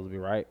supposed to be,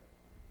 right?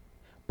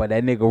 But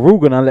that nigga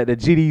Ruger done let the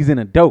GDs in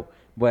the dope.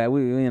 But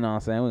we you know what I'm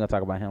saying, we're gonna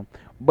talk about him.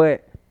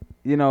 But,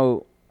 you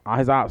know, all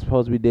his ops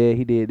supposed to be dead.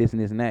 He did this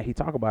and this and that. He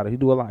talk about it. He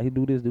do a lot. He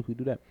do this, he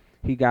do that.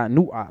 He got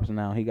new ops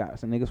now. He got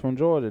some niggas from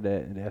Georgia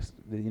that's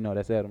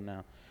at him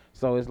now.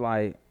 So it's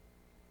like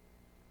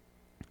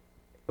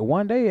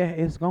one day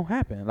it's gonna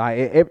happen. Like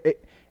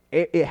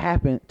it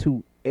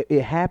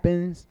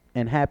happens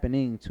and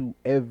happening to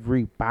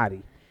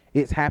everybody.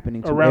 It's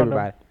happening to Around them.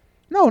 everybody.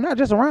 No, not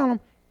just around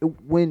them.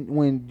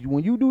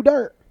 When you do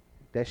dirt,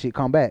 that shit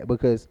come back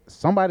because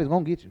somebody's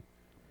gonna get you.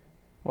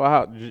 Well,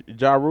 how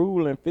Ja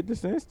Rule and 50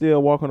 Cent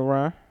still walking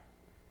around?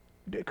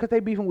 Because they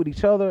beefing with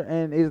each other,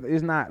 and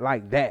it's not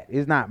like that.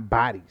 It's not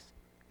bodies.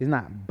 It's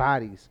not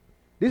bodies.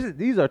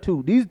 These are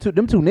two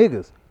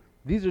niggas.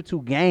 These are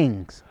two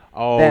gangs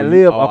that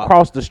live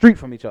across the street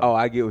from each other. Oh,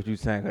 I get what you're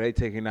saying. 'Cause they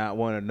taking out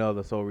one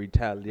another, so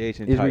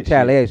retaliation. It's type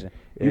retaliation.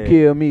 shit. You Yeah.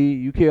 kill me.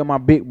 You kill my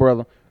big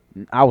brother.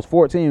 I was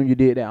 14 when you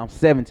did that. I'm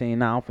 17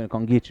 now. I'm finna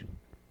come get you.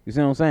 You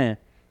see what I'm saying?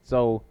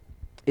 So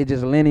it's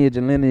just lineage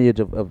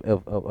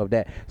of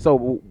that.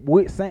 So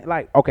we saying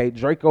like, okay,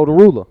 Draco the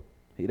ruler.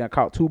 He done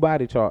caught two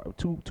bodies.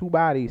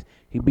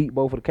 He beat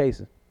both of the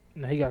cases.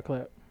 Nah, he got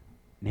clapped.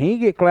 He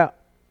ain't get clapped.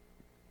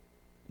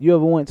 You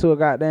ever went to a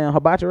goddamn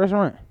hibachi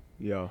restaurant?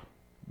 Yeah.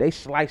 They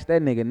sliced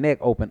that nigga neck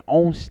open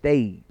on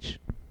stage.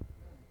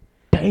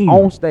 Damn.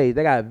 On stage.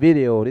 They got a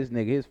video of this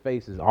nigga. His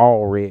face is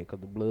all red because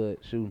the blood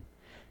shooting.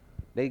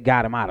 They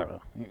got him out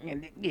of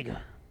there.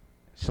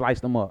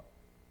 Sliced him up.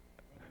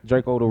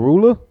 Draco the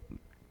ruler.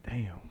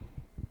 Damn.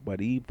 But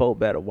these folk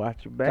better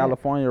watch your back.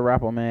 California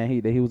rapper, man.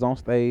 He was on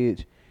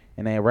stage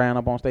and they ran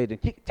up on stage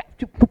and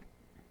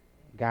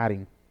got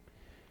him.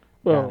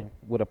 Well, Got him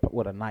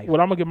with a knife.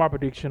 Well, I'm gonna get my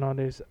prediction on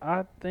this.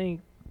 I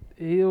think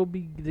he'll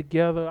be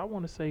together. I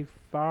want to say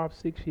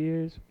 5-6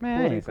 years. Man, I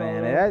before they ain't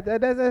saying fall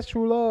off. that. That's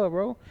true love,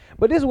 bro.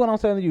 But this is what I'm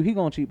telling you. He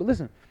gonna cheat. But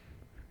listen,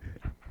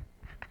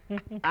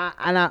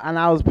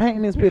 I was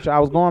painting this picture. I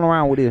was going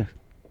around with this.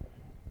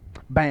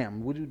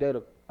 Bam. Would you date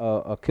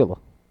a killer?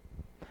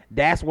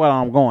 That's what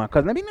I'm going.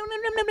 Cause let me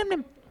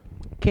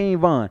King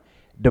Von,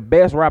 the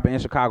best rapper in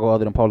Chicago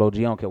other than Polo G.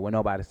 I don't care what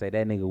nobody say.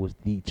 That nigga was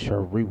the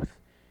truth.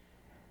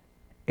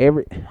 Yeah,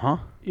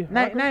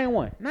 Name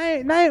one.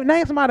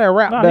 Name somebody that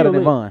rapped Nah, better he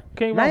than lit. Von.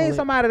 King Von Name lit.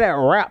 somebody that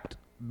rapped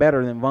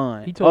better than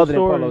Von. He told other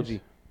than Polo stories.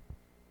 G.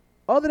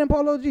 Other than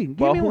Polo G. Give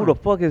Well, me who one. the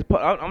fuck is?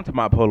 I'm talking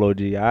about Polo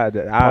G.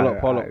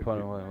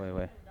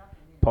 Wait.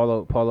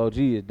 Polo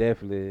G is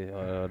definitely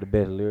the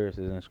best lyricist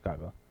in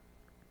Chicago.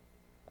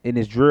 In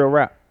this drill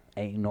rap,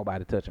 ain't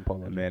nobody touching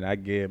Polo G. Man, I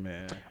get it,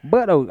 man.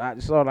 But though, I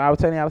was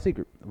telling y'all a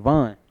secret.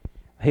 Von,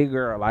 hey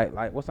girl,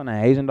 like what's her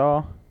name? Asian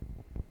doll.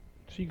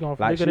 She gonna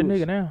Like flick at a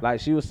was, nigga now. like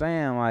she was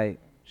saying, like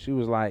she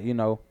was like, you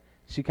know,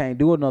 she can't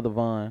do another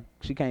Von.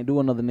 She can't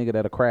do another nigga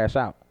that'll crash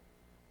out.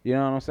 You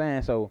know what I'm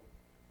saying? So,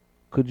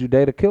 could you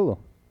date a killer?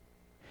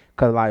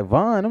 Cause like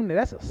Von,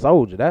 that's a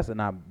soldier.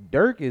 Now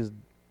Dirk is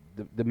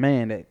the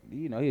man that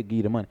he'll give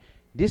you the money.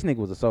 This nigga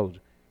was a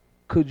soldier.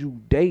 Could you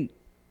date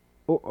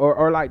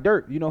or like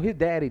Dirk? You know his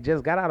daddy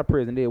just got out of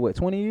prison. Did what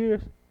 20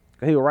 years?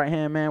 He was right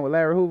hand man with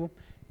Larry Hoover.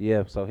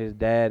 Yeah. So his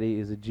daddy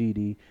is a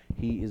GD.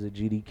 He is a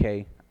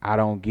GDK. I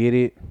don't get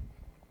it.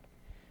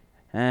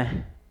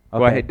 Okay.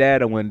 Well, his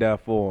dad went there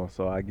for him,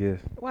 so I guess.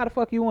 Why the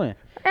fuck you went?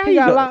 How He you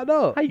got go- locked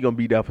up. How you gonna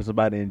be there for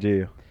somebody in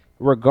jail?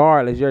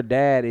 Regardless, your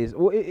dad is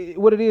what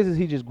it is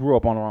he just grew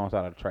up on the wrong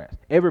side of the tracks.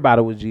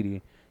 Everybody was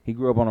GD. He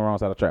grew up on the wrong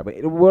side of the track.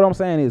 But what I'm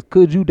saying is,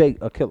 could you date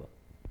a killer?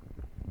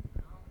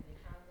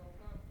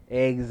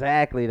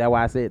 Exactly. That's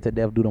why I said to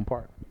death do them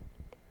part.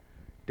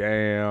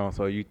 Damn.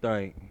 So you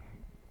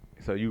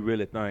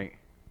really think?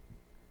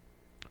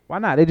 Why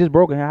not? They just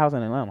broke in her house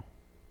in Atlanta.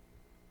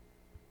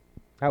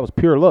 That was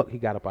pure luck. He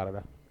got up out of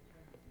there.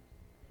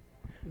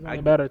 It's only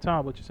a matter of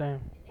time. What you saying?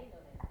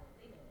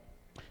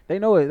 They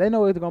know it. They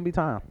know it's gonna be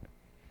time.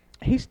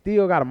 He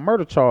still got a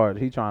murder charge.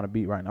 He trying to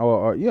beat right now.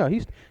 Or yeah, he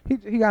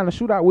got in a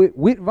shootout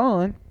with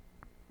Von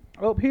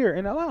up here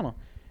in Atlanta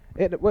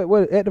at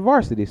the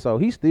varsity. So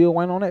he still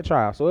went on that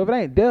trial. So if it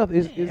ain't death,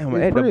 it's Damn,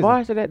 it's at the prison.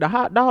 varsity, at the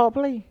hot dog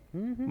play.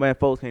 Mhm. Man,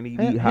 folks can't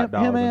even eat hot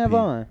dogs. Him in and peace.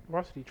 Von.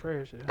 Varsity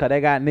trash. Yeah. Cause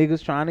they got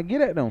niggas trying to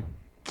get at them.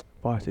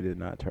 Varsity is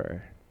not trash.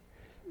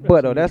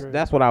 But though Varsity trash.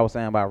 that's what I was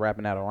saying about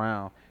wrapping that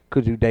around.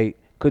 Could you date?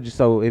 Could you?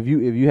 So if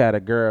you had a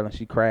girl and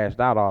she crashed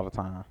out all the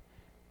time,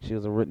 she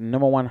was a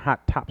number one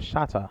hot top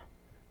shotter.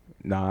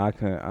 Nah, I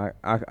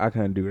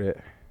couldn't do that.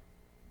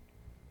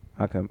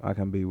 I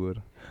can be with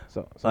her.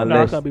 So No, I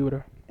Unless- can't be with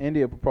her.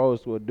 India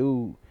proposed to a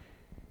dude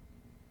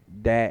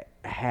that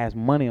has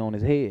money on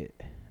his head.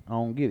 I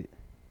don't get it.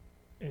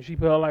 And she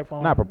put her life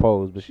on. Not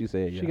proposed, but she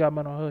said yeah. She got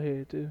money on her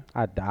head too.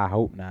 I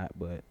hope not,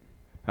 but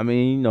I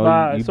mean, you know,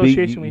 By you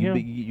association with him.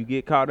 you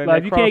get caught in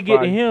Like that if you can't get to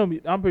crossfire.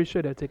 him, I'm pretty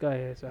sure they'll take her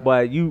ass out.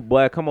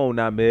 But come on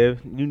now, Mev.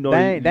 You know,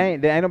 they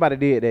ain't nobody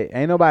did that.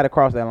 Ain't nobody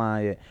crossed that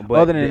line yet, But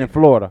other than they- in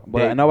Florida.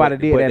 But nobody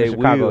did that they in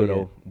Chicago will, yet.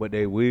 though. But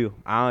they will.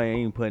 I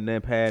ain't putting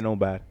that past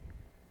nobody.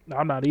 No,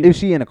 I'm not either. If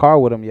she in the car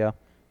with him, yeah.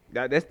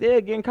 They're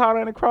still getting caught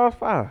in the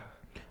crossfire.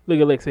 Look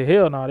at Lex say,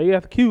 hell no, they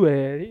got the Q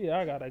ass. Yeah,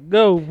 I gotta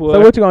go, boy. So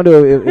what you gonna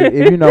do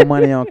if you know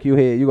money on Q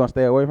head? You gonna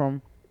stay away from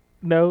him?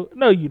 No,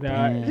 you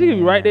not. She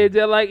be right there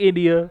just like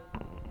India.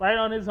 Right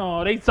on his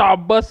arm. They saw a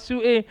bus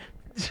shooting.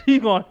 She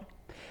going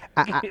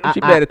She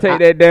better take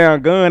that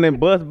damn gun and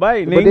bust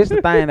bite, But this nigga.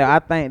 the thing that I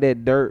think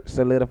that Dirt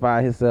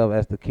solidified himself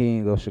as the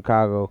king of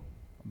Chicago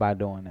by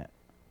doing that.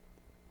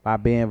 By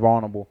being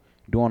vulnerable.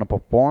 Doing a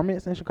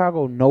performance in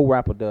Chicago, no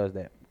rapper does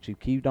that. Chief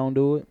Keef don't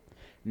do it.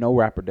 No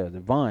rapper does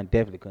it. Von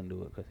definitely couldn't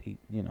do it because he,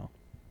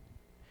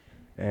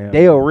 Damn.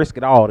 they'll risk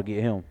it all to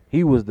get him.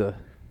 He was the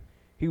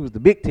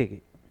big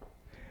ticket.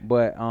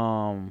 But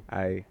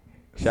Hey,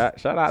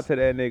 shout out to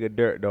that nigga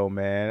Dirt though,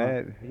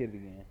 man. hit it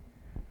again.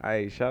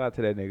 Hey, shout out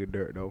to that nigga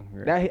Dirt though.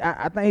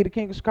 I think he the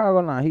king of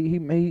Chicago now.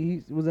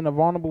 He was in a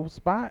vulnerable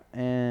spot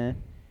and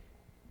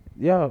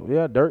yeah,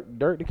 Dirt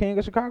the king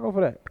of Chicago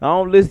for that. I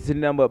don't listen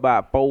to them but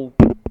about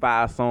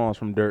 4-5 songs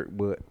from Dirt,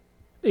 but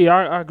Yeah,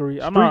 I agree.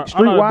 I'm not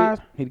Streetwise,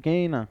 he the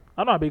king now.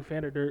 I'm not a big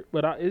fan of Dirt,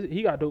 but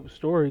he got a dope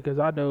story because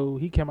I know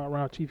he came out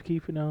around Chief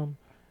Keef and them.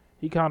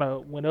 He kind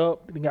of went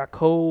up, then got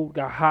cold,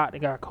 got hot, then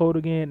got cold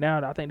again.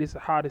 Now I think this is the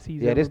hottest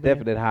he's Yeah, ever this been.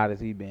 definitely the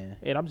hottest he been.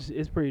 And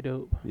it's pretty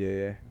dope.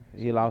 yeah.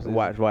 He lost his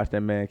Watch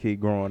that man keep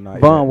growing. Like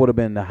Von would have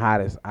been the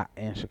hottest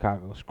in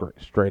Chicago,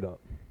 straight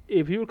up.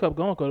 If he would kept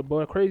going, cause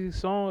boy, crazy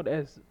song.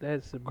 That's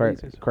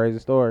amazing. Crazy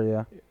story,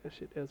 yeah. That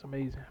shit, that's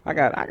amazing. I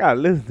gotta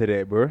listen to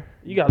that, bro.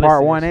 You got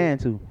Part 1 and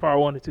 2. Part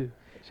 1 and 2.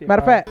 Shit,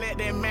 Matter of fire. fact, Let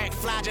that Mac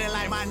fly just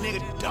like my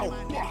nigga dope.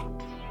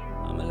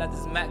 I'ma let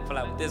this Mac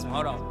fly with this one.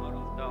 Hold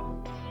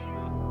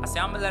on. I say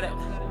I'ma let it.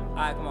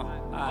 Alright, come on.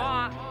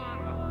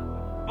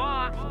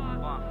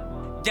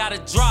 Alright. Got a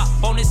drop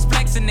on this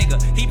flexin' nigga.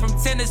 He from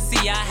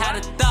Tennessee, I had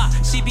a thought.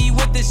 She be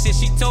with this shit,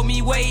 she told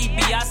me where he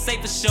be. I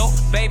say for sure,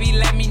 baby,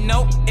 let me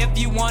know if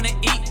you wanna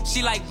eat.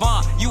 She like,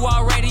 Vaughn, you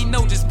already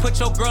know, just put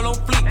your girl on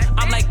fleek.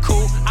 I'm like,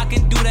 cool, I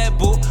can do that,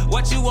 boo.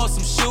 What you want,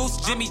 some shoes?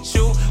 Jimmy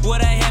Choo,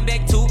 with a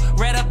handbag too.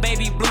 Red up,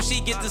 baby blue,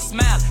 she get the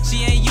smile.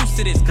 She ain't used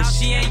to this, cause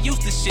she ain't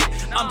used to shit.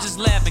 I'm just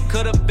laughing,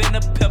 could've been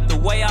a pimp, the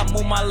way I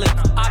move my lip.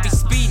 I be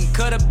speeding,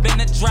 could've been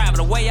a driver,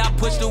 the way I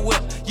push the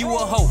whip. You a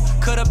hoe,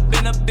 could've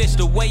been a bitch,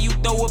 the way you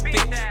throw a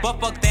fit. But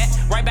fuck that,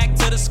 right back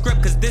to the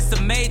script, cause this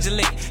a major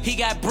lick. He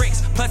got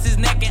bricks, plus his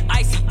neck and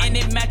icy, and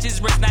it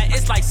matches wrist. Now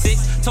it's like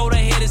 6, told her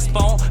hit his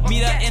phone,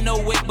 meet her in the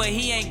wick, but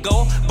he ain't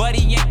go. But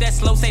he ain't that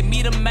slow, say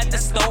meet him at the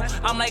store.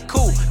 I'm like,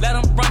 cool, let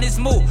him run his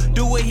move,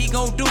 do what he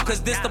gon' do,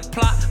 cause this the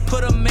plot.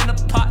 Put him in a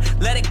pot,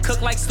 let it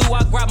cook like stew,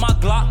 I grab my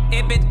Glock.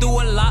 It been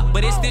through a lot,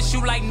 but it's this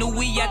shoe like new,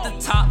 we at the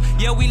top.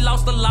 Yeah, we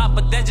lost a lot,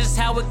 but that's just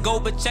how it go,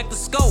 but check the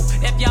scope.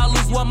 If y'all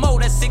lose one more,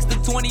 that's 6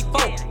 to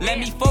 24. Let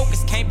me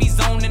focus, can't be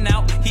zoning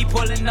out. He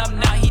pulling up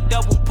now, he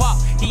double pop,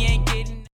 he ain't getting